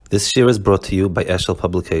This year is brought to you by Eshel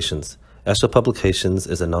Publications. Eshel Publications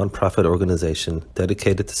is a non-profit organization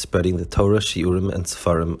dedicated to spreading the Torah, Shiurim, and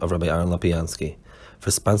Sefarim of Rabbi Aaron Lopiansky. For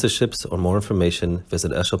sponsorships or more information,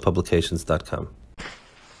 visit eshelpublications.com.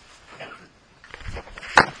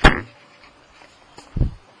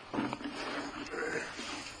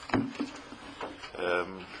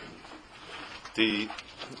 The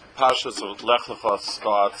Parshas of Lecha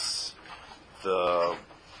starts the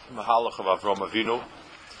Mahalach of Avram Avinu.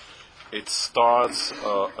 It starts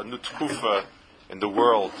a new tkufa in the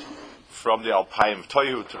world from the Alpayim of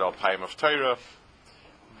Tohu to the Alpayim of Torah.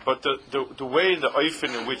 But the way, the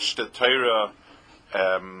oifen in which the Torah,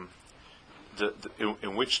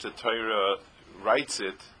 in which the Torah writes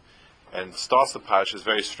it and starts the parsha is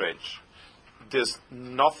very strange. There's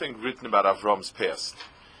nothing written about Avram's past.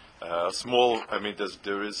 He was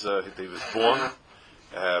born,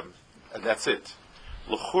 and that's it.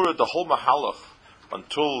 L'chura, the whole mahalach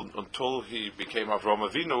until he became Avram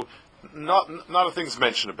Avinu, not a thing's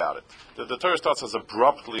mentioned about it. The Torah starts as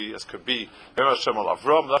abruptly as could be. Nothing,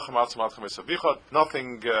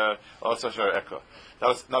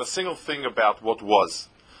 not a single thing about what was.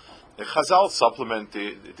 The Chazal supplement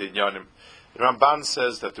the Inyanim. Ramban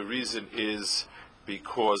says that the reason is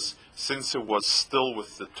because since it was still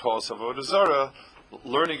with the Torah of Avodah Zarah,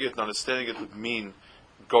 learning it and understanding it would mean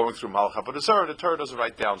going through Malach Avodah Zarah. The Torah doesn't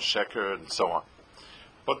write down Sheker and so on.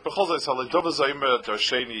 But that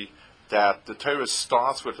the Torah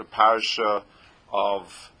starts with the parasha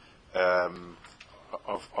of the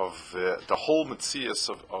whole Metzias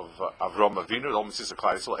of Avram Avinu, the whole Metzias of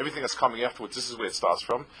Klal Yisrael, everything that's coming afterwards. This is where it starts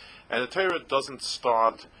from, and the Torah doesn't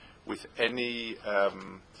start with any,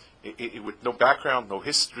 with no background, no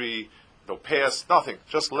history, no past, nothing.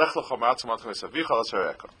 Just Lech Lecha Ma'atzim.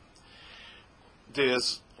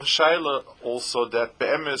 There's Shaila also that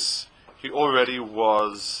Be'emes he already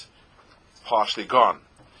was partially gone.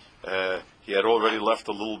 He had already left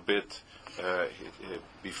a little bit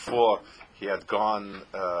before he had gone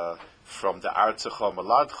from the Artzecha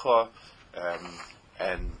Maladcha,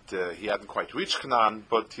 and he hadn't quite reached Canaan,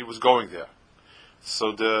 but he was going there.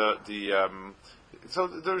 So the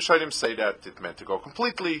Rishonim say that it meant to go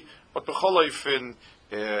completely, but b'chol oifin,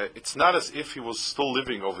 it's not as if he was still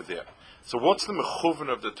living over there. So what's the mechuven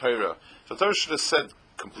of the Torah? So the Torah should have said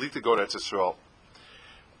completely go to Eretz Yisrael.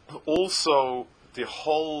 Also, the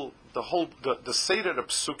Seder of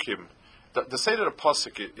Psukim, the Seder of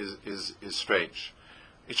Pasuk is strange.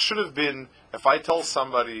 It should have been, if I tell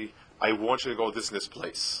somebody, I want you to go this and this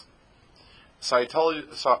place. So I tell you,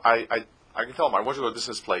 I can tell them, I want you to go this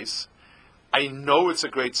and this place. I know it's a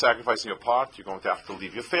great sacrifice on your part. You're going to have to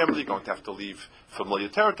leave your family. You're going to have to leave familiar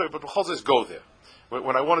territory. But b'chol zeh, go there.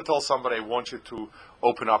 When I want to tell somebody, I want you to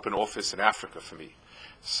open up an office in Africa for me.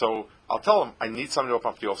 So I'll tell them, I need somebody to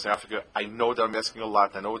open up the office in Africa. I know that I'm asking a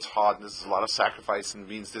lot. I know it's hard. And there's a lot of sacrifice and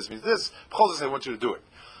means this. B'chol zeh, I want you to do it.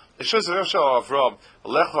 It shows the Rosh Avram,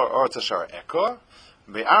 Lecha Eretz Asher Ekor,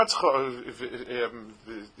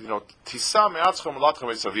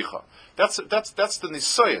 That's the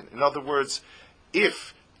nisoyan. In other words,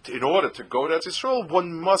 if in order to go to Israel,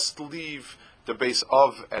 one must leave the base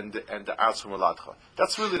of and the Artz Maladcha.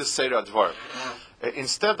 That's really the Seder Advar.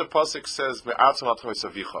 Instead, the pasuk says Me'artz Maladcha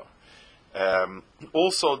Savicha.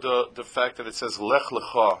 Also, the fact that it says Lech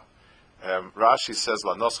Lecha, Rashi says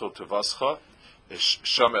La Noscho Tevascha,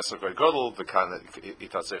 Sham Eser Gadol, V'kan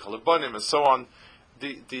Itatzech Lebanim, and so on.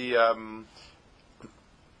 The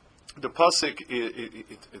pasuk,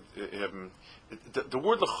 the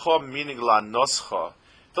word lecha meaning la noscha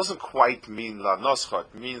doesn't quite mean la noscha.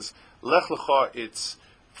 It means lech lecha. It's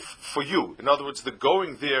for you. In other words, the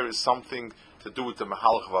going there is something to do with the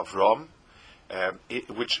mahalach of Avram,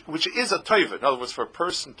 which is a tova. In other words, for a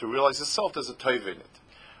person to realize himself, there's a tova in it.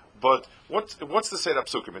 But what's the Seder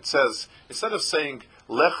Psukim? It says, instead of saying,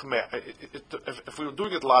 Lech me, if we were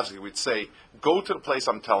doing it logically, we'd say, go to the place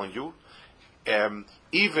I'm telling you,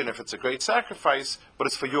 even if it's a great sacrifice, but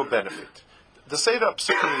it's for your benefit. The Seder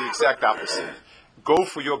Psukim is the exact opposite. Go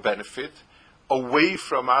for your benefit, away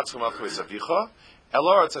from Atzum Alchoi Savicha,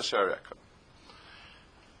 Elor Tzashareka.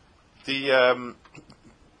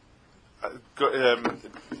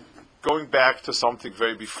 Going back to something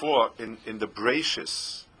very before, in the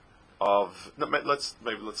Bereshis,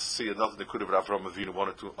 let's see another Nekudah of Avram Avinu, one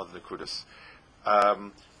or two other Nekudas.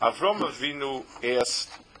 Avram Avinu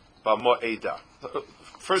asked Bamo Eda.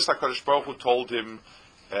 First, HaKadosh Baruch Hu told him,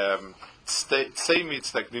 "Say me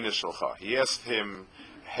tzedaknina shelcha." He asked him,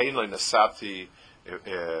 "Hein lo nasati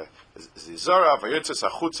zizara vayotzes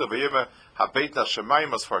achutza vayema habeit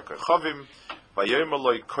nashemayim asfar kochavim vayomer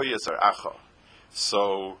lo koyezar acha."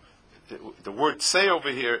 So the word say over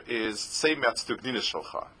here is say metzdugnina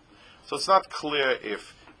shalcha. So it's not clear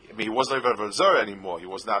if, he wasn't even a Zara anymore. He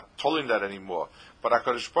was not telling that anymore. But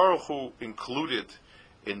HaKadosh Baruch Hu included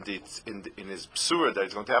in his psura that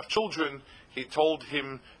he's going to have children. He told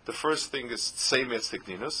him the first thing is say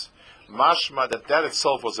metzdugnina, mashma that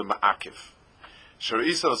itself was a ma'akiv. So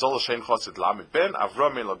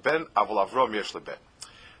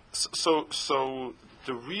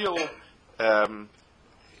the real,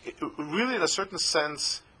 really in a certain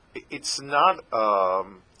sense, it's not a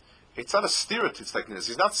stereotype.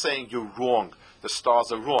 He's not saying you're wrong, the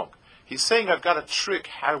stars are wrong. He's saying I've got a trick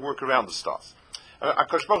how to work around the stars.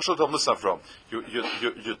 Akash Baruch Hu told Listen, Avram,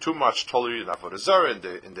 you're too much tolerant in Avodah Zarah in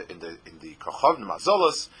the Kochav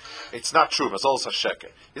Mazolas. It's not true. Mazolas are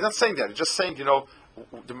sheker. He's not saying that. He's just saying,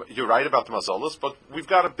 you're right about the Mazolas, but we've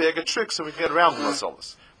got a bag of tricks so we can get around the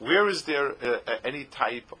Mazolas. Where is there any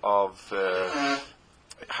type of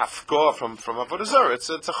hafkor from Avodah Zarah? It's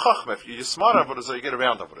a chachma. If you're smart Avodah Zarah, you get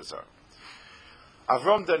around Avodah Zarah.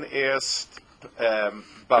 Avram then asked,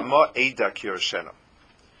 Bama Eida Kirshena.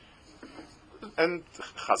 And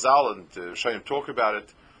Chazal and Shayim talk about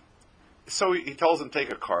it. So he tells him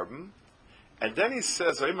take a carbon, and then he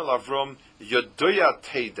says, Avram, Yodoya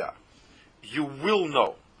Teida. You will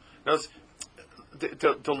know. Now,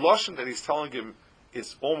 the lashon that he's telling him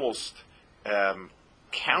is almost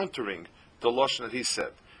countering the lashon that he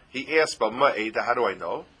said. He asked, "Bama Eida, how do I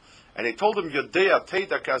know?" And he told him, "Yodea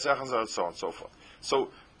Teida Kazachas," and so on and so forth. So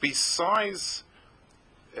besides,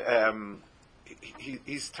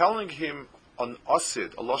 he's telling him on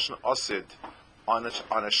Asid, a lashon Asid, on a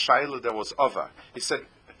shaila that was over. He said,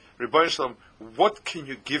 "Rebbeinu Shalom, what can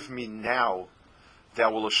you give me now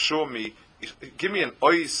that will assure me? Give me an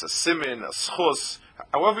ois, a simin, a schus,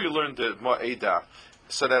 however you learn the ma'eda,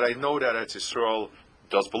 so that I know that Eretz Yisrael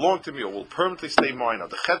does belong to me or will permanently stay mine, or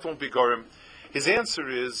the chet won't be gorim." His answer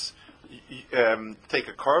is, take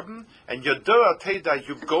a carbon, and you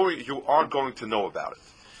are going to know about it.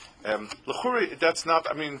 L'churi, that's not.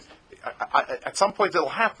 At some point it'll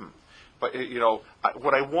happen, but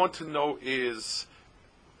what I want to know is,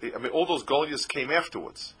 all those Goliaths came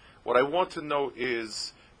afterwards. What I want to know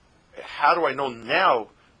is, how do I know now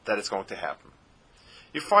that it's going to happen?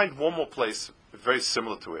 You find one more place very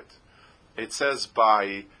similar to it. It says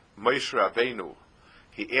by Moshe Rabbeinu,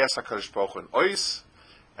 he asked HaKadosh Baruch Hu an ois,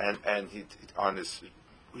 and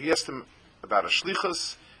he asked him about a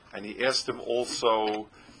shlichus, and he asked him also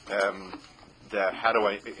that how do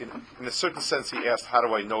I, in a certain sense, he asked, how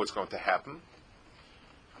do I know it's going to happen?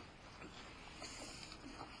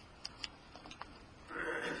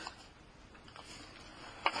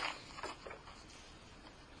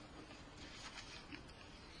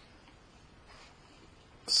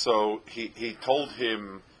 So he told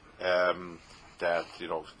him that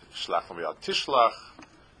shlach l'miyad tishlach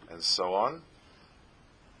and so on,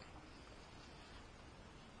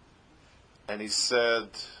 and he said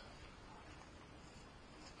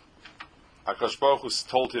HaKadosh Baruch Hu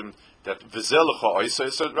told him that v'zelecha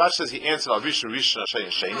ois. So Rashi says he answered al rishon ashay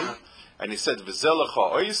sheni, and he said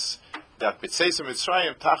v'zelecha ois that b'tzeis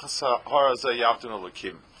Mitzrayim tachas ha'arazeh yavdun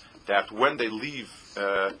elokim, that when they leave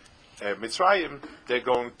Mitzrayim, they're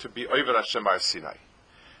going to be over Hashem Har Sinai.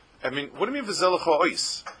 What do you mean v'zelecha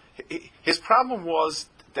ois? His problem was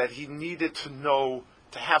that he needed to know,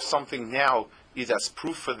 to have something now, either as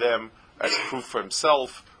proof for them, as proof for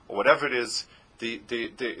himself, or whatever it is.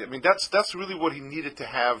 That's really what he needed to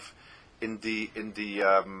have he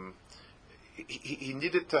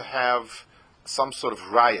needed to have some sort of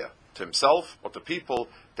raya to himself or to people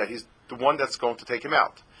that he's the one that's going to take him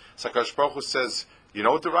out. So HaKadosh Baruch Hu says, you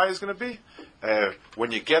know what the raya is going to be?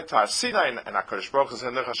 When you get to Har Sinai and HaKadosh Baruch Hu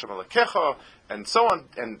says, Lecha, and so on,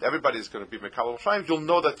 and everybody's going to be Mekabel Shayim, you'll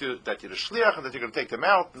know that you're the shliach and that you're going to take them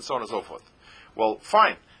out, and so on and so forth. Well,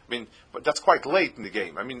 fine. But that's quite late in the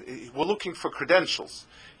game. We're looking for credentials.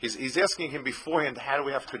 He's asking him beforehand, how do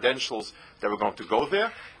we have credentials that we're going to go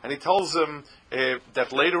there? And he tells him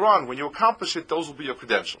that later on, when you accomplish it, those will be your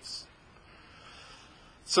credentials.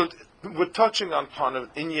 So we're touching on an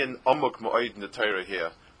Inyan Amuk Ma'id in the Torah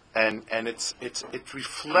here, and it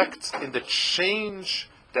reflects in the change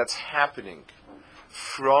that's happening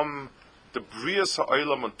from the Brias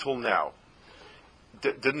HaOlam until now.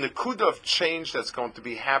 The nekuda of change that's going to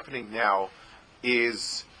be happening now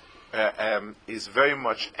is very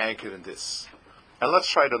much anchored in this, and let's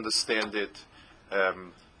try to understand it. I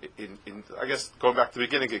guess going back to the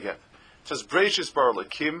beginning again, it says Breishis bar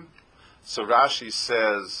Lekim. So Rashi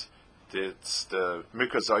says that it's the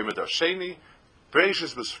Mikra Zayimad Sheni.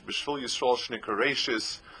 Breishis b'shvil Yisrael Shnika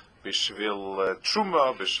Reishis, b'shvil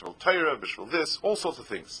Truma, b'shvil Torah, b'shvil this, all sorts of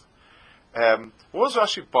things. What was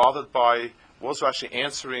Rashi bothered by? What was Rashi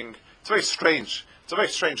answering? It's very strange. It's a very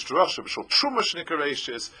strange drasha. B'shul Truma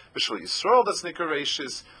Shnikarashis, B'shul Yisrael that's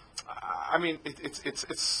Nikarashis. I mean,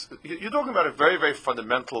 you're talking about a very, very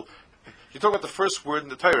fundamental. You're talking about the first word in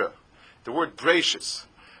the Torah, the word gracious.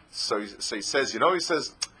 So he says, he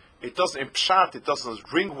says, it doesn't, in Pshat, it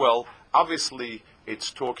doesn't ring well. Obviously,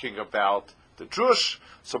 it's talking about the drush.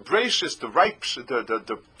 So gracious, the right,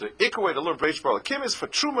 the ikar way to learn gracious barakim is for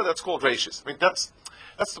truma. That's called gracious. I mean, that's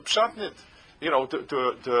the Pshat in it.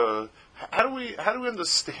 How do we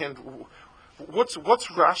understand what's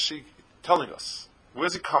Rashi telling us?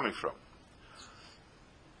 Where's he coming from?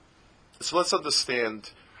 So let's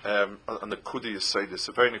understand on the Kudi Yisaytis,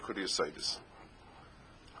 a very Kudi Yisaytis.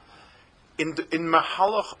 In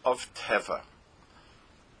Mahalach of Teva,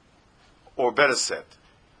 or better said,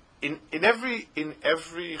 in every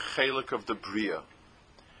chelik of the Bria,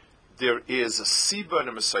 there is a siba and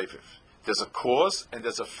a mesaviv. There's a cause and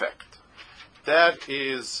there's effect. That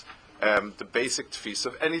is the basic tefis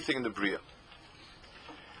of anything in the Bria.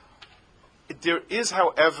 There is,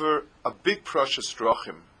 however, a big precious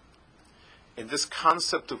drachim in this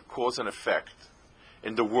concept of cause and effect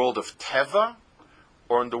in the world of Teva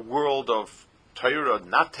or in the world of Torah,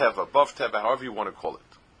 not Teva, above Teva, however you want to call it.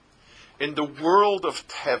 In the world of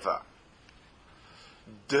Teva,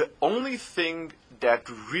 the only thing that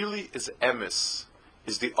really is emes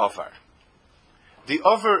is the Avar. The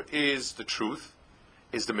Avar is the truth,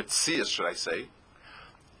 is the Metzias, should I say,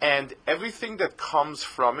 and everything that comes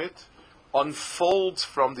from it unfolds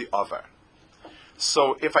from the Avar.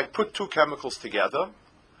 So if I put two chemicals together,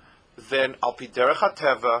 then al pi derech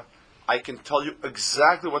hateva, I can tell you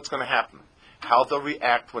exactly what's going to happen, how they'll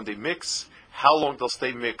react when they mix, how long they'll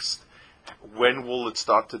stay mixed, when will it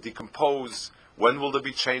start to decompose, when will there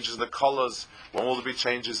be changes in the colors, when will there be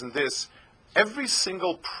changes in this. Every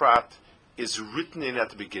single prat is written in at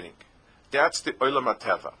the beginning. That's the olam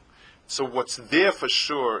hateva. So what's there for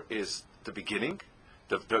sure is the beginning,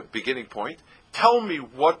 the beginning point. Tell me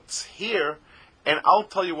what's here, and I'll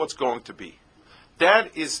tell you what's going to be.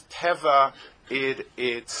 That is Teva in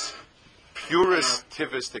its purest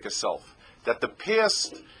tivistic self. That the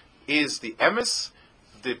past is the emes,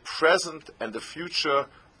 the present and the future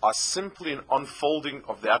are simply an unfolding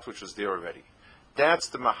of that which was there already. That's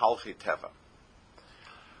the Mahalchi Teva.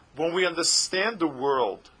 When we understand the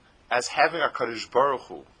world as having a Kadosh Baruch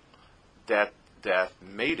Hu that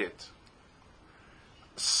made it,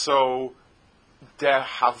 so the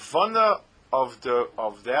Havana of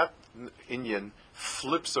that inyan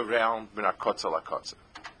flips around min hakotza lakotza.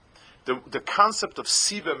 The concept of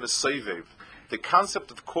siba mesavev, the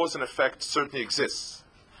concept of cause and effect certainly exists.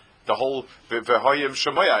 The whole v'hoyim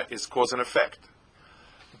shemoya is cause and effect,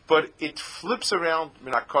 but it flips around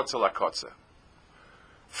min hakotza lakotza.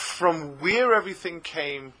 From where everything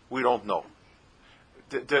came, we don't know.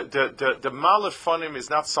 The malach fanim is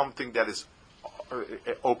not something that is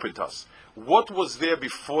open to us. What was there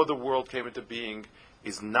before the world came into being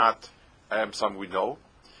is not something we know.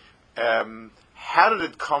 How did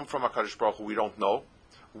it come from HaKadosh Baruch Hu? We don't know.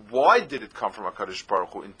 Why did it come from HaKadosh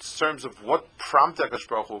Baruch Hu? In terms of what prompted HaKadosh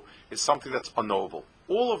Baruch Hu is something that's unknowable.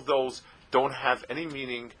 All of those don't have any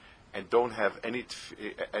meaning and don't have any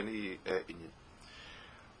inyan.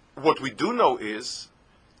 What we do know is,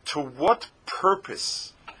 to what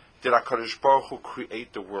purpose did HaKadosh Baruch Hu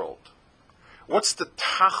create the world? What's the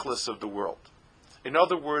tachlis of the world? In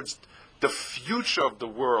other words, the future of the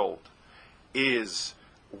world is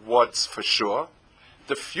what's for sure.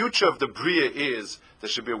 The future of the Bria is there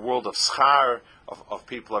should be a world of schar, of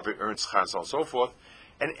people having earned schar, and so on and so forth.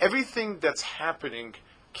 And everything that's happening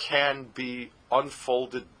can be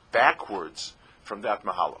unfolded backwards from that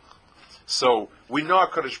mahalach. So we know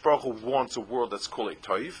HaKadosh Baruch Hu wants a world that's called a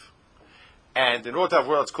toiv. And in order to have a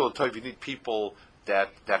world that's called a toiv, you need people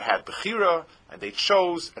that had bechira, and they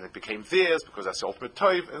chose, and it became theirs, because that's the ultimate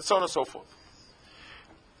toiv, and so on and so forth.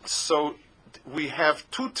 So we have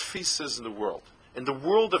two tfisas in the world. In the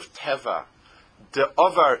world of Teva, the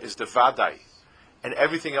Avar is the Vadai, and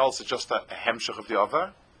everything else is just a hemshech of the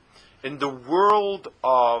Avar. In the world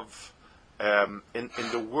of in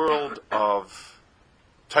the world of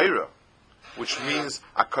Torah, which means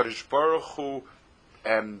HaKadosh Baruch Hu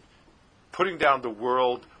putting down the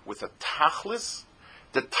world with a tachlis.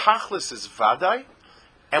 The tachlis is Vadai,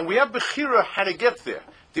 and we have Bechira how to get there.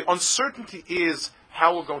 The uncertainty is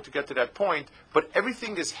how we're going to get to that point, but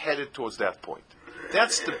everything is headed towards that point.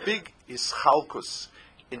 That's the big ischalkus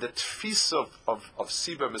in the tfis of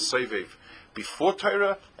Siba Mesavev, before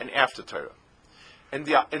Torah and after Torah. In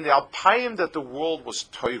the Alpayim that the world was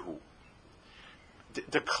Toihu,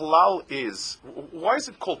 the Kalal is, why is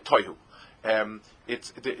it called Toihu?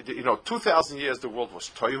 It's 2,000 years the world was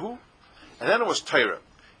toihu, and then it was Torah.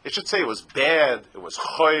 It should say it was bad, it was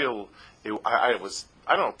choil, it was,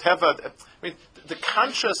 I don't know, tevad. I mean, the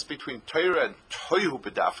contrast between Torah and toihu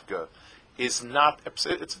bedafka is not,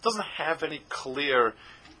 it doesn't have any clear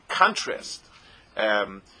contrast.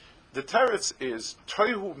 The teretz is,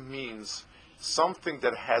 toihu means something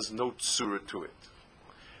that has no tzura to it.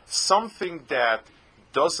 Something that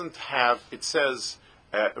doesn't have, it says,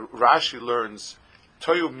 Rashi learns,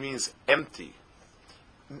 toihu means empty.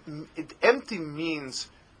 Empty means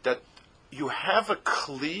that you have a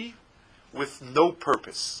kli with no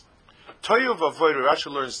purpose. Toihu v'avodah,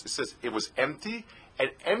 Rashi learns, it says it was empty, and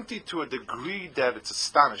empty to a degree that it's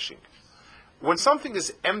astonishing. When something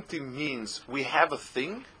is empty means we have a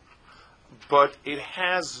thing, but it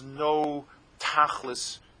has no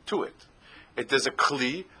tachlis to it. There's a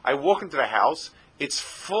kli, I walk into the house, it's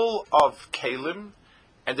full of kalim,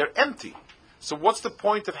 and they're empty. So what's the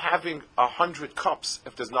point of having 100 cups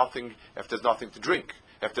if there's nothing to drink?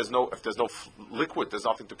 If there's no liquid, there's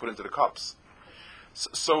nothing to put into the cups.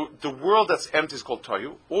 So the world that's empty is called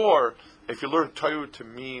toyu. Or if you learn toyu to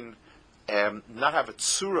mean not have a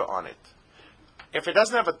tsura on it, if it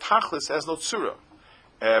doesn't have a tachlis, it has no tsura.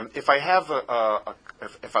 If I have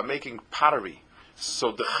if I'm making pottery,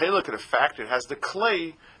 so the chelik of the factory has the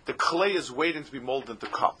clay is waiting to be molded into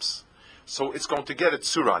cups. So it's going to get a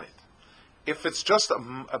tsura on it. If it's just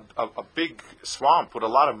a big swamp with a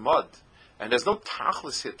lot of mud, and there's no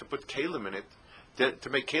tachlis here to put kalim in it, to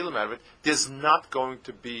make kalim out of it, there's not going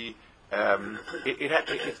to be.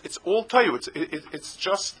 It's all toyu. It's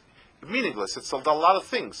just meaningless. It's a lot of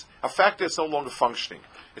things. A factory is no longer functioning.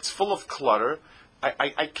 It's full of clutter.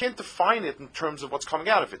 I can't define it in terms of what's coming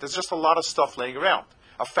out of it. There's just a lot of stuff laying around.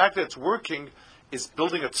 A factory that's working is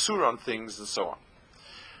building a tzura on things and so on.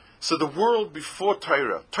 So the world before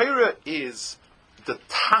Torah is the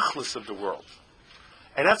tachlis of the world.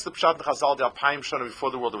 And that's the Pshat Chazal, the Alpayim Shana,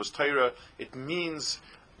 before the world there was Torah. It means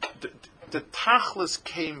the tachlis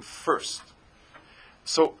came first.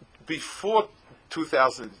 So before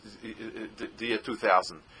 2000, the year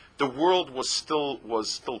 2000, the world was still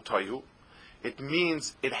Tohu. It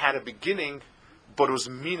means it had a beginning, but it was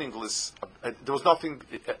meaningless. There was nothing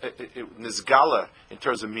nizgala in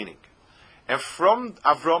terms of meaning. And from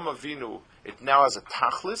Avram Avinu, it now has a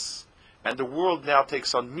tachlis, and the world now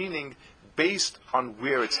takes on meaning based on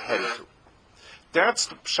where it's headed to. That's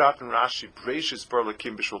the Pshat and Rashi, Breishis,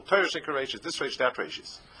 Berlakim, Bishul, Teresh, Reishis, this Reish, that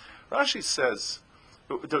Reishis. Rashi says,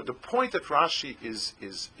 the point that Rashi is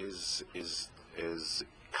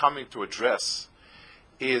coming to address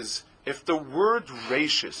is, if the word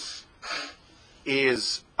Reishis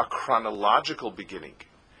is a chronological beginning,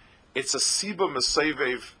 it's a siba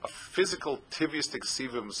mesevev, a physical, tivistic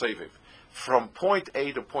siba mesevev, from point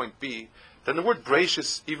A to point B, then the word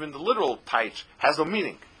Breishis, even the literal taich, has no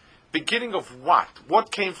meaning. Beginning of what?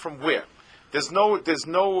 What came from where? It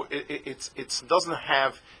doesn't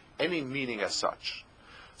have any meaning as such.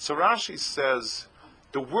 So Rashi says,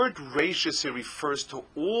 the word Reishis here refers to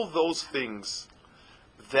all those things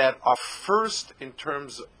that are first in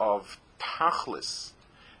terms of tachlis.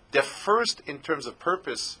 They're first in terms of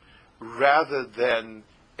purpose rather than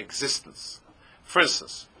existence. For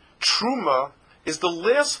instance, truma is the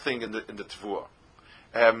last thing in the tevuah.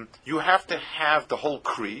 You have to have the whole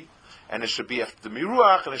kri, and it should be after the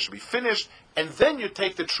miruach, and it should be finished, and then you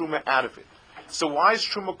take the truma out of it. So why is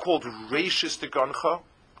truma called reishis de gancha?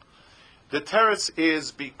 The teretz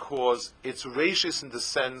is because it's reishis in the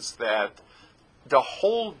sense that the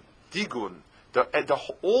whole digun,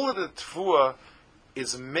 all of the tevuah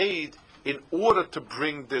is made in order to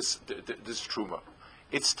bring this truma.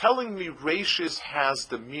 It's telling me reishis has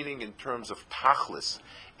the meaning in terms of tachlis.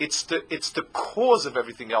 It's the cause of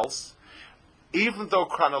everything else, even though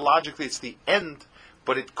chronologically it's the end,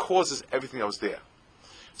 but it causes everything that was there.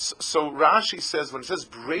 So Rashi says, when it says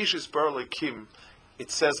Breishis Bar Lekim, it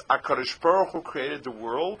says HaKadosh Baruch Hu created the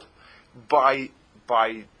world by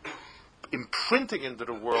imprinting into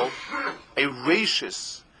the world a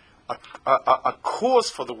reishis, a cause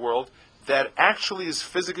for the world that actually is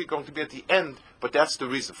physically going to be at the end, but that's the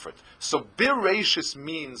reason for it. So Bir reishis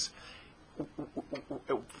means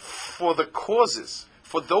for the causes,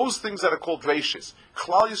 for those things that are called reishis.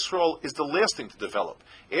 Klal Yisrael is the last thing to develop.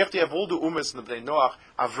 After you have all the umas and the Bnei Noach,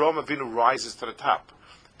 Avram Avinu rises to the top.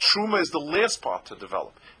 Truma is the last part to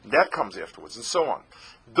develop. That comes afterwards, and so on.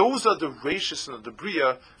 Those are the reishis and the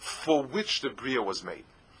bria for which the bria was made.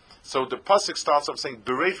 So the pasuk starts off saying,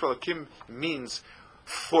 Bereit Relakim means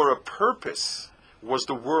for a purpose was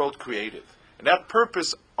the world created. And that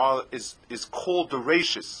purpose is called the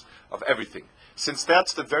reishis of everything. since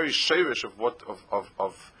that's the very shirish of what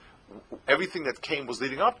of everything that came was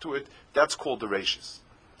leading up to it, that's called the rashis.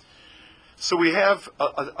 So we have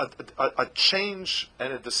a change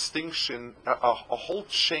and a distinction, a whole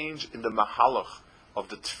change in the mahalach of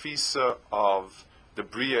the tfisa of the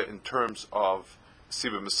bria in terms of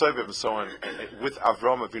Siba Mesovev and so on, with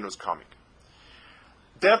Avram Avinu's coming.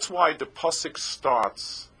 That's why the pasuk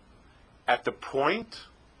starts at the point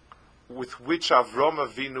with which Avram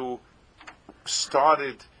Avinu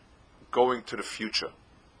started going to the future.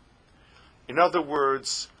 In other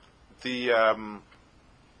words, the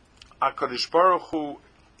HaKadosh Baruch Hu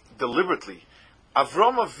deliberately,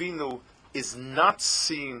 Avram Avinu is not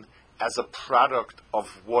seen as a product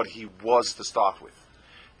of what he was to start with.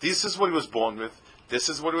 This is what he was born with. This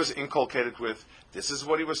is what he was inculcated with. This is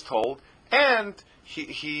what he was told, and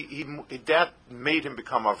that made him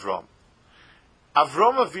become Avram.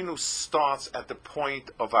 Avram Avinu starts at the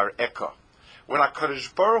point of our Eka, when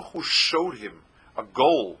HaKadosh Baruch Hu showed him a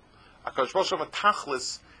goal. HaKadosh Baruch Hu showed him a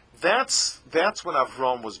tachlis. That's when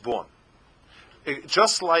Avram was born.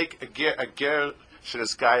 Just like a ger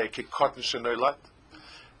shedeskaya kikotin shenoilat,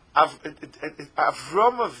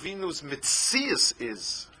 Avram Avinu's mitzias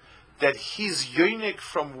is that he's yonik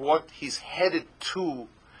from what he's headed to,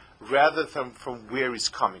 rather than from where he's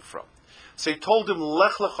coming from. So he told him,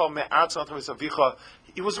 Lech Lecha me'artz avicha.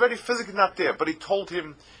 He was already physically not there, but he told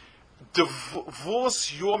him,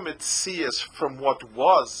 divorce your mitzias from what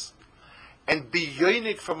was, and be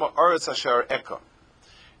yonik from ha'aretz asher eka.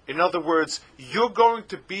 In other words, you're going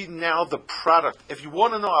to be now the product. If you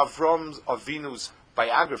want to know Avram Avinu's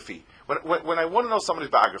biography, when I want to know somebody's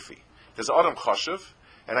biography, there's Adam Choshev,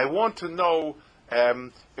 and I want to know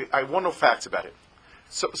facts about it.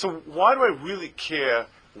 So why do I really care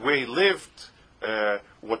where he lived,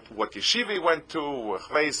 what yeshiva he went to,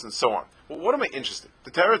 and so on? Well, what am I interested in?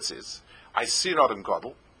 The teretz is, I see an Adam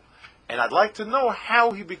Gadol, and I'd like to know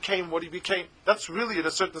how he became what he became. That's really, in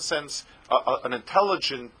a certain sense, an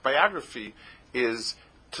intelligent biography, is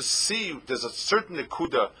to see there's a certain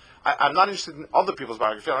nekuda. I'm not interested in other people's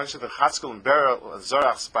biography. I'm interested in Chatzkel and Beryl and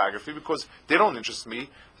Zorach's biography, because they don't interest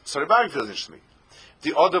me, so the biography doesn't interest me.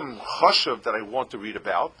 The Adam Choshev that I want to read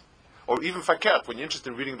about, or even Faket, when you're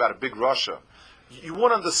interested in reading about a big Russia, you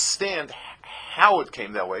want to understand how it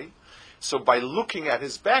came that way. So by looking at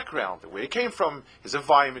his background, where he came from, his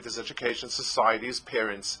environment, his education, society, his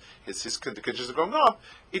parents, the conditions of growing up,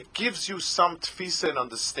 it gives you some tfisa and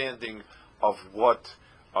understanding of what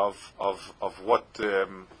will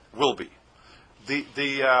be. By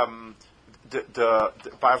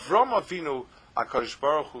Avram Avinu, HaKadosh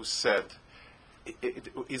Baruch Hu said,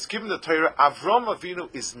 he's given the Torah, Avram Avinu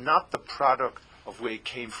is not the product of where he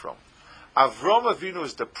came from. Avram Avinu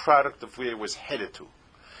is the product of where he was headed to.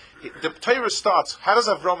 The Torah starts, how does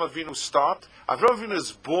Avram Avinu start? Avram Avinu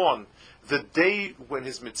is born the day when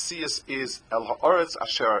his Metzias is El Ha'aretz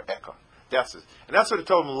Asher Eka. That's it. And that's what he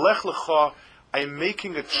told him, Lech Lecha, I'm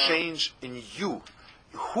making a change in you.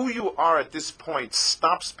 Who you are at this point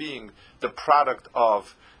stops being the product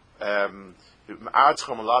of and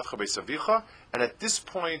at this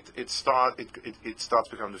point it starts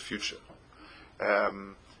becoming the future.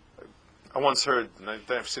 I once heard, and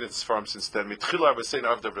I've seen it this farm since then, and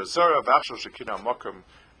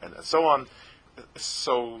so on.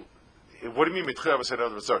 So, what do you mean,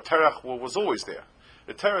 Terach was always there.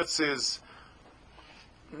 The Teretz is,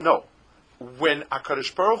 no. When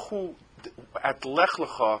HaKadosh Baruch Hu, at Lech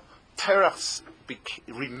Lecha, Terach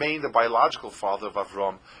remained the biological father of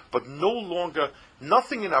Avram, but no longer,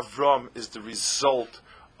 nothing in Avram is the result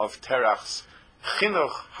of Terach's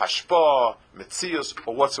chinuch, hashpah, metzius,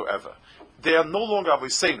 or whatsoever. They are no longer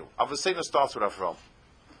Avosenu. Avosenu starts with Avram.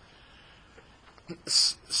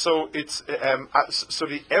 So it's so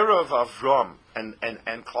the era of Avram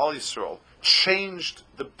and Klal Yisrael changed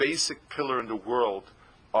the basic pillar in the world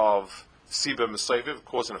of Siba Mesovev,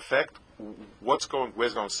 cause and effect, what's going,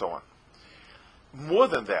 where's going, so on. More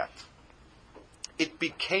than that, it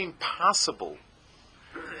became possible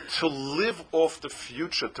to live off the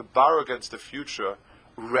future, to borrow against the future,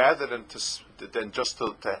 rather than just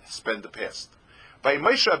to spend the past. By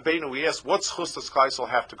Moshe Rabbeinu, we asked, what schus does Klal Yisrael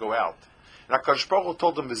have to go out? And HaKadosh Baruch Hu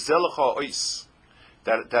told them,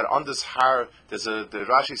 that on this har, the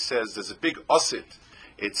Rashi says, there's a big osid.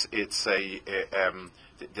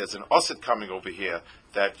 There's an osid coming over here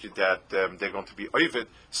that they're going to be ovid.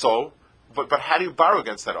 So, but how do you borrow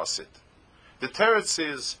against that osid? The teretz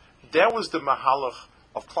is, that was the mahalach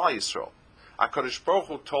of Klal Yisrael. HaKadosh Baruch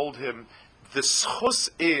Hu told him, the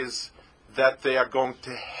schus is that they are going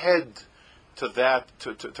to head to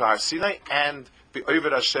Har Sinai and be over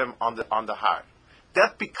Hashem on the Har.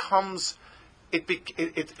 That becomes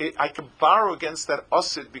I can borrow against that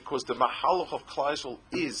asid because the mahalach of Klal Yisrael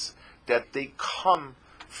is that they come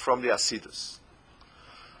from the asidus.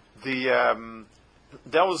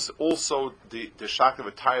 That was also the shak of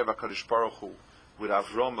Atayah Hakadosh Baruch Hu with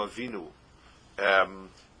Avram Avinu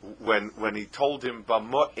when he told him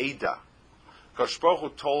Bama Eda. Hakadosh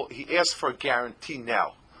Baruch Hu he asked for a guarantee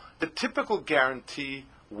now. The typical guarantee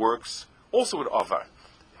works also with Avar.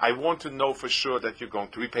 I want to know for sure that you're going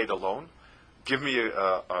to repay the loan. Give me your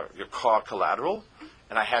car collateral,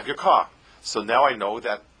 and I have your car. So now I know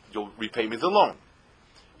that you'll repay me the loan.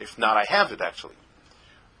 If not, I have it actually.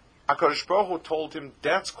 HaKadosh Baruch Hu told him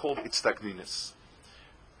that's called itztagninis.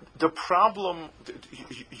 The problem,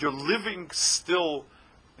 you're living still,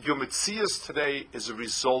 your metzias today is a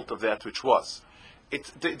result of that which was. The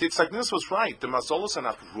itztagninis was right. The mazolos are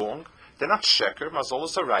not wrong. They're not sheker.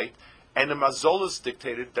 Mazolos are right. And the mazolos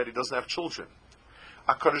dictated that he doesn't have children.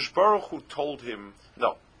 HaKadosh Baruch Hu told him,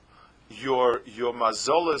 no, your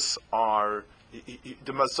mazolos are,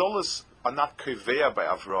 the mazolos are not kevea by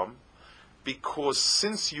Avram, because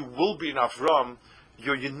since you will be in Avram,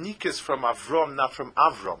 your unique is from Avram, not from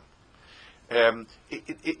Avram.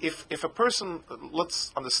 If a person,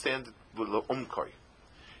 let's understand it with the umkoi.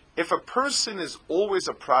 If a person is always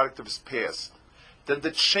a product of his past, then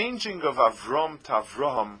the changing of Avram to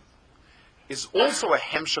Avraham is also a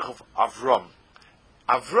hemshech of Avram.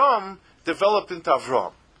 Avram developed into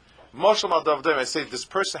Avram. Moshe Maldavdim, I say this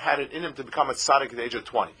person had it in him to become a tzaddik at the age of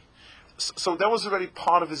 20. So that was already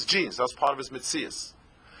part of his genes. That was part of his mitzias.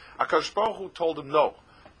 HaKadosh Baruch Hu told him, no.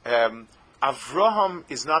 Avraham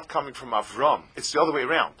is not coming from Avram. It's the other way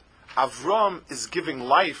around. Avram is giving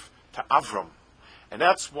life to Avram. And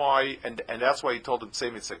that's why he told him,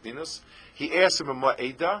 Tzei Mitzakdinus. He asked him,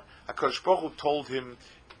 Ma'eda. HaKadosh Baruch Hu told him,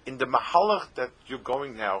 in the mahalach that you're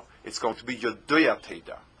going now, it's going to be your doya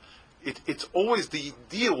teda. It's always the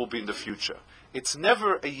idea will be in the future. It's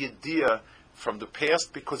never a idea from the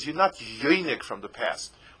past because you're not yonik from the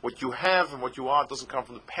past. What you have and what you are doesn't come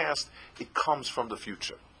from the past, it comes from the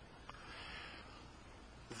future.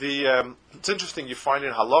 It's interesting, you find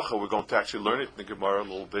in halacha, we're going to actually learn it in the Gemara a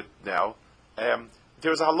little bit now,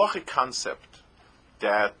 there's a halachic concept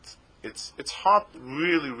that it's hard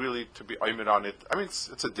really to be aimed on it. I mean, it's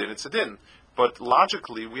a din, but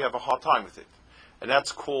logically we have a hard time with it. And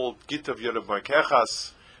that's called Gitav Yodav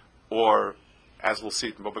Moikechas, or as we'll see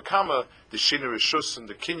it in Bobakama, the Shina Rishus and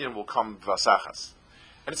the Kinyan will come Vasachas.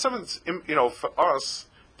 And it's something that's, for us,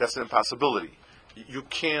 that's an impossibility. You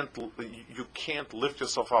can't lift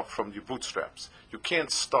yourself up from your bootstraps. You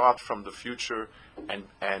can't start from the future and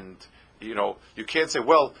you can't say,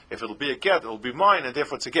 well, if it'll be a get, it'll be mine, and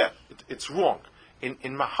therefore it's a get. It's wrong. In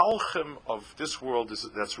Mahalchim of this world,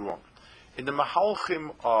 that's wrong. In the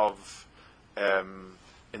Mahalchim of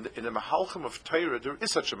in the Mahalchim of Torah, there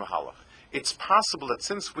is such a Mahalach. It's possible that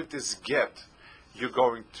since with this get, you're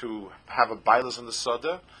going to have a bailus on the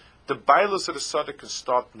Sada, the bailus of the Sada can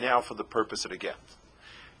start now for the purpose of the get.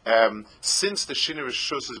 Since the Shinei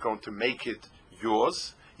Rishus is going to make it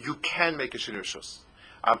yours, you can make a Shinei Rishus.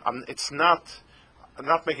 I'm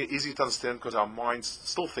not making it easy to understand because our minds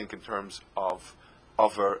still think in terms of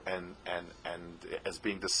over and as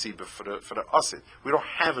being the Sibah for the Asid. We don't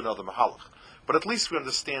have another Mahalach. But at least we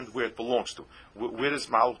understand where it belongs to. Where this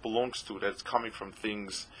Mahalach belongs to, that it's coming from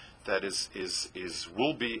things that is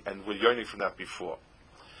will be, and we're yearning from that before.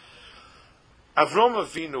 Avram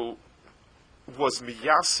Avinu was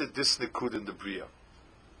miyasid this nikud in the Bria.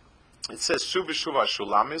 It says Shuv Shuv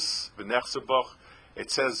Shulamis v'nechzebach. It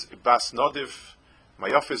says Bas Nodiv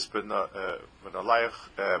Mayofis ben Alayach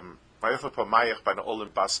Mayofa Pamayach ben Olim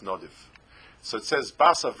Bas Nodiv. So it says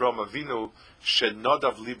Bas Avram Avinu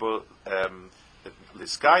Shenodav Libo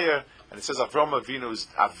Liskayer, and it says Avram Avinu is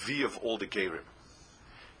Avi of all the Gerim.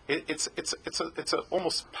 It's a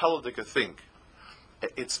almost Peladic thing.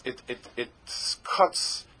 It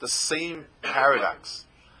cuts the same paradox.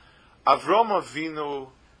 Avram Avinu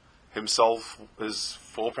himself is,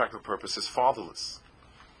 for all practical purposes, fatherless.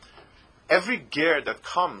 Every ger that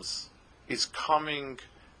comes is coming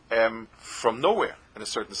from nowhere, in a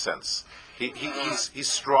certain sense. He's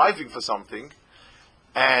striving for something,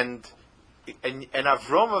 and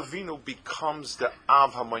Avram Avinu becomes the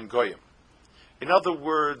Av HaMoin Goyim. In other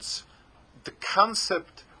words, the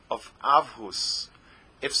concept of Avhus.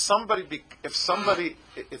 If somebody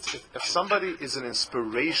is an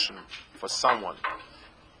inspiration for someone,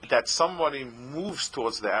 that somebody moves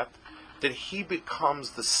towards that, then he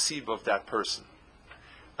becomes the Sib of that person.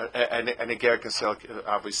 And a ger can say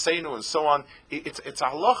Aviseinu and so on. It's a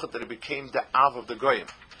halacha that it became the Av of the Goyim,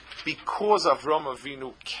 because Avram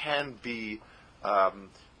Avinu can be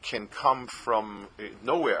can come from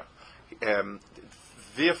nowhere.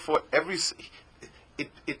 Therefore,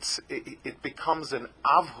 it becomes an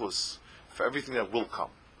avhus for everything that will come.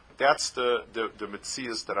 That's the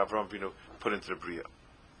metzias that Avraham Avinu put into the bria.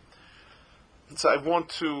 So I want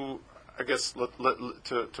to, I guess,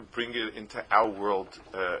 to bring it into our world.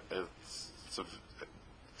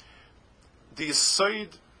 The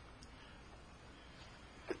aside,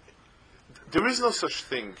 there is no such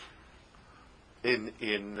thing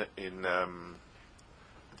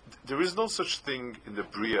there is no such thing in the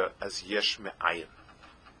bria as yesh me'ayin.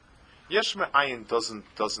 Yesh me'ayin doesn't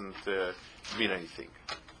mean anything.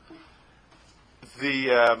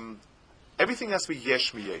 Everything has to be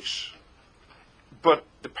yesh miyesh. But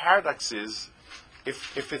the paradox is,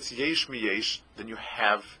 if it's yesh miyesh, then you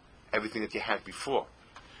have everything that you had before.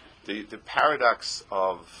 The paradox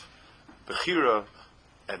of bechira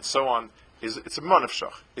and so on is it's a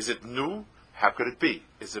manavshach. Is it new? How could it be?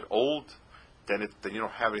 Is it old? Then you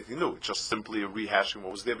don't have anything new. It's just simply a rehashing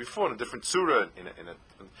what was there before in a different surah,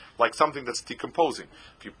 like something that's decomposing.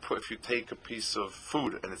 If you take a piece of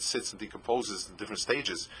food and it sits and decomposes in different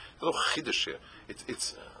stages, there's no chiddush here.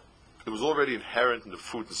 It was already inherent in the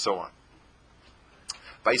food and so on.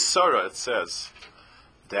 By Sarah it says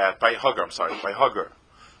that by Hagar,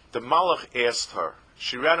 the Malach asked her.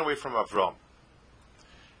 She ran away from Avram,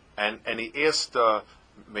 and he asked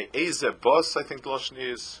Me'eze bos, I think the lashon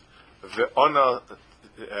is ve'ona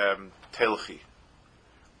telchi.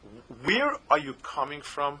 Where are you coming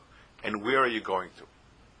from, and where are you going to?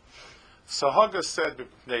 So Hagar said,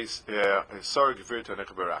 "Sorry, gevirta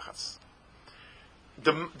nechberachas."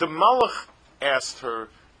 The Malach asked her,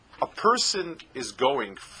 a person is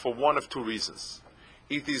going for one of two reasons.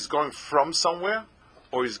 Either he's going from somewhere,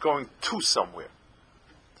 or he's going to somewhere.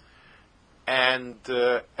 And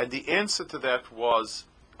the answer to that was,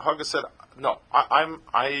 Hagar said, no, I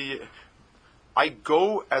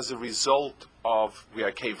go as a result of where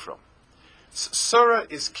I came from. Sarah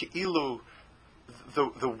is Ki'ilu,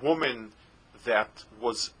 the woman that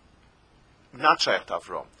was not Shaykh to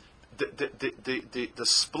Avram. The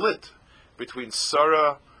split between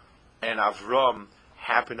Sarah and Avram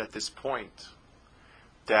happened at this point,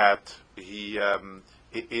 that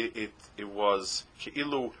it was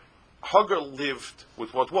Ki'ilu. Hagar lived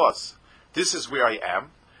with what was. This is where I am.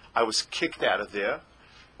 I was kicked out of there,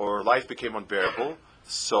 or life became unbearable,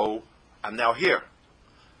 so I'm now here.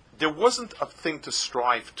 There wasn't a thing to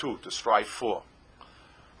strive for.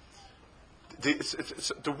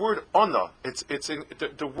 The word ona,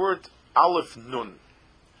 the word aleph nun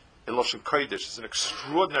in Lashon Kodesh is an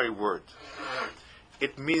extraordinary word.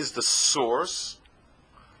 It means the source,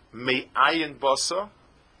 me'ayin basa,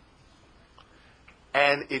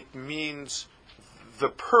 and it means the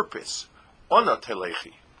purpose, ona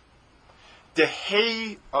telechi. The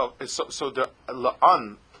hay of so the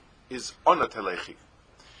la'an is ona telechi.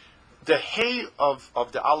 The hay of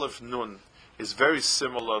the aleph nun is very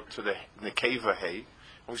similar to the nekeva hay.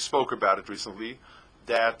 We spoke about it recently,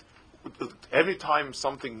 that every time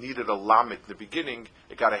something needed a lam at the beginning,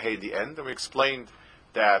 it got a hay at the end. And we explained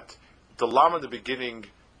that the lam at the beginning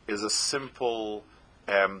is a simple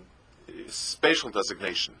spatial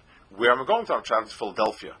designation. Where am I going to? I'm traveling to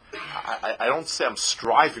Philadelphia. I don't say I'm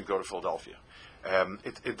striving to go to Philadelphia.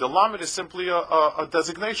 The lamed is simply a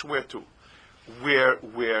designation where to.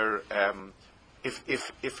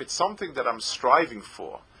 If it's something that I'm striving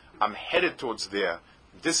for, I'm headed towards there.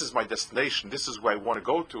 This is my destination. This is where I want to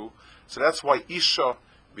go to. So that's why Isha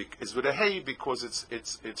is with a hey, because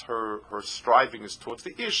it's her striving is towards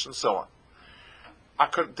the Ish and so on.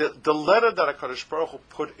 The letter that HaKadosh Baruch Hu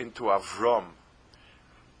put into Avram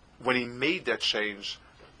when he made that change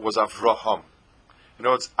was Avraham. You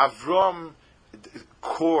know, it's Avram,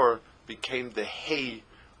 core became the hay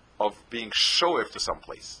of being shoev to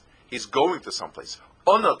someplace. He's going to someplace.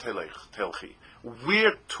 Ona telchi.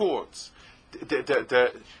 Where towards?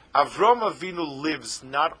 The Avram Avinu lives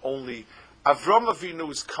not only. Avram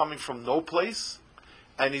Avinu is coming from no place,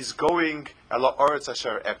 and he's going Ela Oretz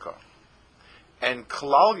Asher Eka. And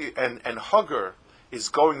Kalal and Hagar is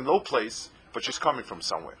going no place, but she's coming from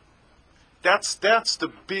somewhere. That's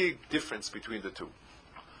the big difference between the two.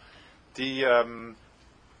 The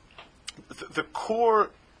core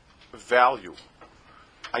value,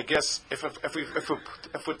 I guess, if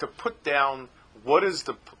we're to put down what is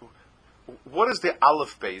the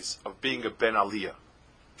aleph base of being a ben aliyah.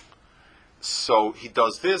 So he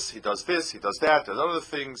does this, he does that, and other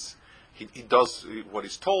things. He does what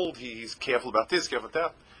he's told. He's careful about this, careful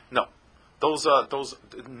about that. No,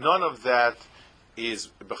 none of that is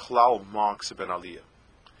bechlal marks a ben aliyah.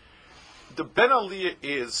 the Ben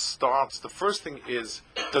Aliyah starts. The first thing is,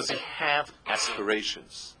 does he have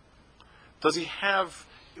aspirations? Does he have?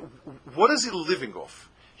 What is he living off?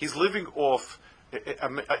 He's living off.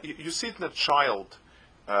 You see it in a child.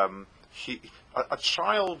 A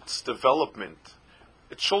child's development.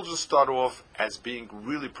 Children start off as being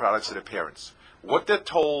really products of their parents. What they're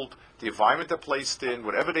told, the environment they're placed in,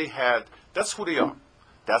 whatever they had, that's who they are.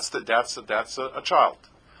 That's a child.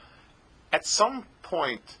 At some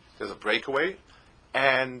point, there's a breakaway,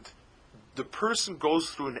 and the person goes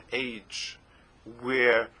through an age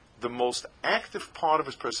where the most active part of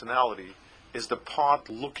his personality is the part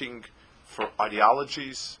looking for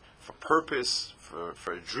ideologies, for purpose,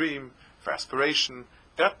 for a dream, for aspiration.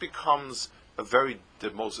 That becomes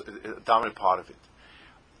the most dominant part of it.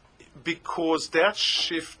 Because that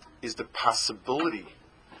shift is the possibility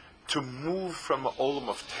to move from an olam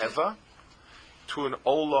of teva to an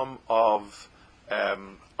olam of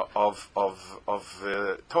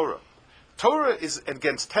Torah. Torah is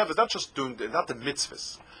against teva, not just not the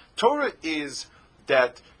mitzvahs. Torah is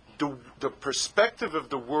that the perspective of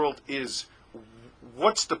the world is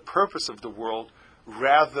what's the purpose of the world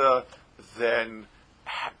rather than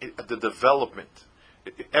the development.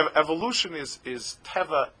 Evolution is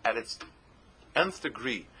teva at its nth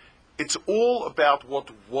degree. It's all about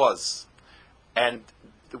what was, and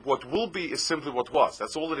what will be is simply what was.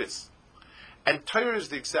 That's all it is. And Torah is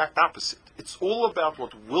the exact opposite. It's all about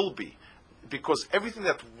what will be, because everything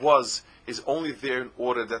that was is only there in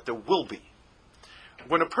order that there will be.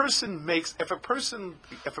 When a person if a person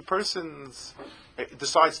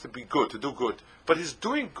decides to be good, to do good, but he's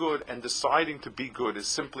doing good and deciding to be good is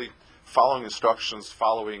simply following instructions,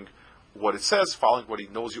 following what it says, following what he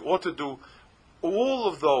knows you ought to do, all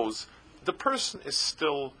of those, the person is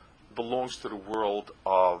still belongs to the world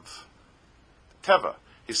of teva.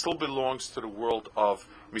 He still belongs to the world of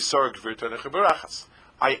misar gvirta nechaberachas.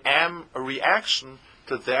 I am a reaction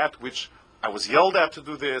to that which I was yelled at to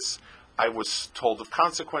do this. I was told of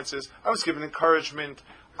consequences. I was given encouragement.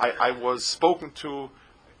 I was spoken to.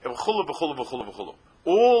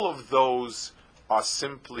 All of those are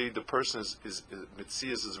simply the person is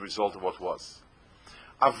Metzias as a result of what was.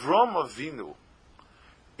 Avram Avinu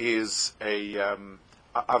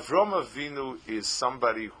is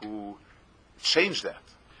somebody who changed that.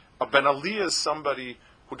 A Ben Aliyah is somebody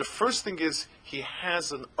who the first thing is he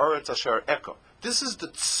has an Eretz Asher Eko. This is the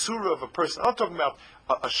tzura of a person. I'm not talking about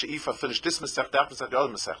a she'ifa, finish this mesechta, that mesechta, the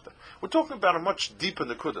other mesechta. We're talking about a much deeper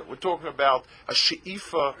nekuda. We're talking about a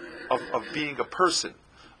she'ifa of being a person,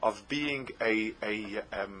 of being a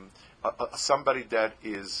somebody that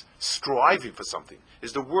is striving for something.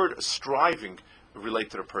 Is the word striving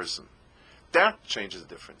related to a person? That changes the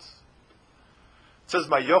difference. It says,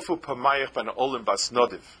 "Mayofu pamayich ban olim bas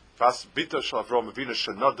nodiv, bas bita shel Avram Avinu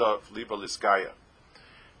shenoda liba liskaya."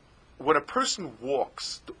 When a person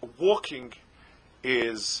walks, walking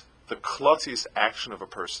is the klotziest action of a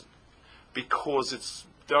person, because it's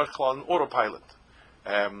an autopilot.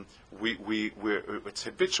 It's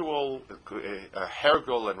habitual.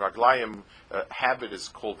 Hergel and raglayim habit is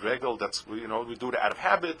called regel. That's we do it out of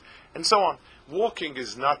habit, and so on. Walking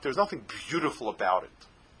is not. There's nothing beautiful about it.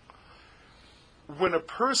 When a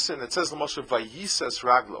person, it says the Moshe Vayises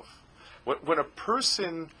Raglov, when a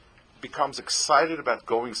person becomes excited about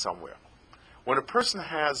going somewhere, when a person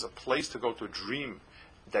has a place to go to, a dream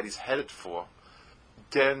that he's headed for,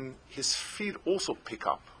 then his feet also pick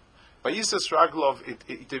up. Vayises Raglov,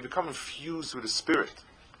 they become infused with the spirit.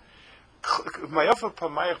 Mayafa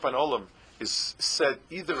Pamayach Ban Olam is said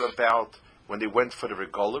either about when they went for the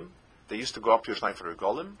regolim, they used to go up to Yerushalayim for the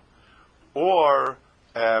regolim, or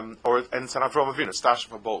and San Avram Avinu, Stash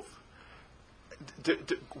for both.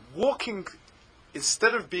 The walking,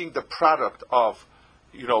 instead of being the product of,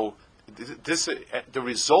 this the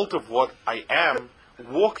result of what I am,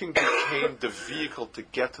 walking became the vehicle to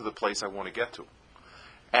get to the place I want to get to.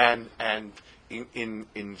 And in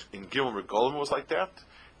Gimel Regolim was like that.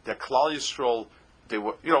 The Klal Yisrael, they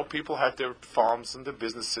were, people had their farms and their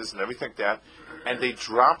businesses and everything like that, and they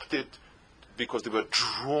dropped it because they were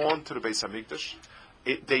drawn to the Beis Hamikdash.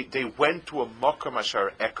 They went to a Mokom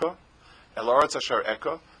Asher Eka, El Aretz Asher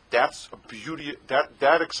Eka. That's a beauty.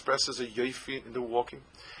 That expresses a yofi in the walking.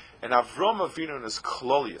 And Avram Avinu in his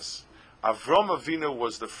Klolius. Avram Avinu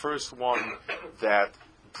was the first one that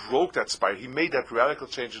broke that spiral. He made that radical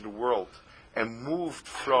change in the world and moved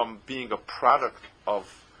from being a product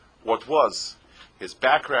of what was his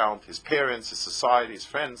background, his parents, his society, his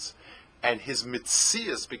friends, and his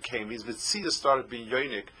mitzias started being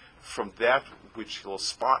yonik from that which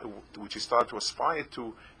he started to aspire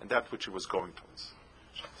to, and that which he was going towards.